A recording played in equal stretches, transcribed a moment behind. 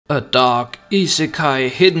A dark isekai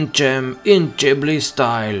hidden gem in Ghibli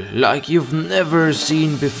style, like you've never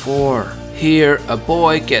seen before. Here, a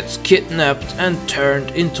boy gets kidnapped and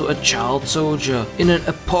turned into a child soldier in an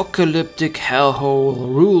apocalyptic hellhole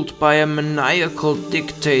ruled by a maniacal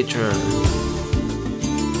dictator.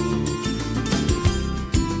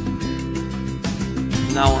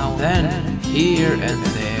 Now and then, here and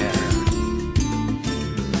there.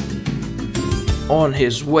 On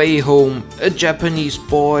his way home, a Japanese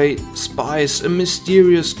boy spies a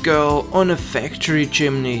mysterious girl on a factory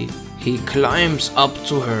chimney. He climbs up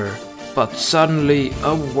to her, but suddenly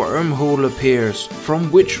a wormhole appears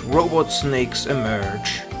from which robot snakes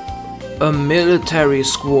emerge. A military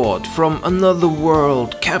squad from another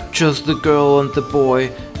world captures the girl and the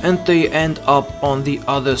boy, and they end up on the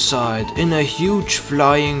other side in a huge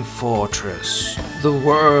flying fortress. The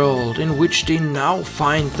world in which they now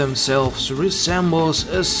find themselves resembles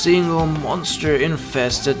a single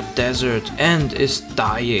monster-infested desert and is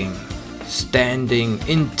dying. Standing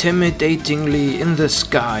intimidatingly in the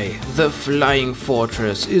sky, the flying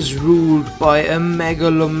fortress is ruled by a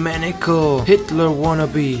megalomaniacal Hitler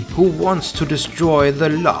wannabe who wants to destroy the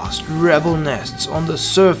last rebel nests on the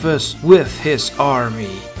surface with his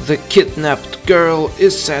army. The kidnapped girl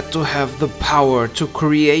is said to have the power to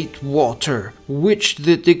create water, which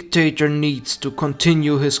the dictator needs to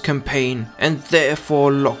continue his campaign, and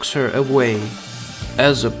therefore locks her away.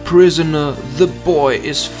 As a prisoner, the boy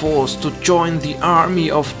is forced to join the army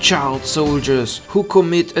of child soldiers who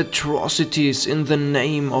commit atrocities in the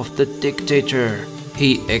name of the dictator.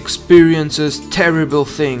 He experiences terrible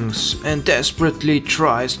things and desperately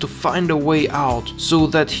tries to find a way out so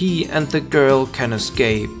that he and the girl can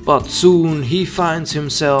escape. But soon he finds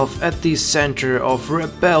himself at the center of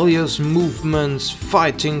rebellious movements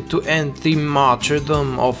fighting to end the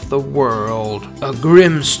martyrdom of the world. A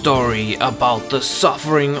grim story about the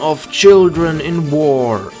suffering of children in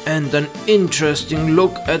war and an interesting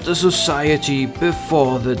look at the society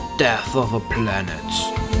before the death of a planet.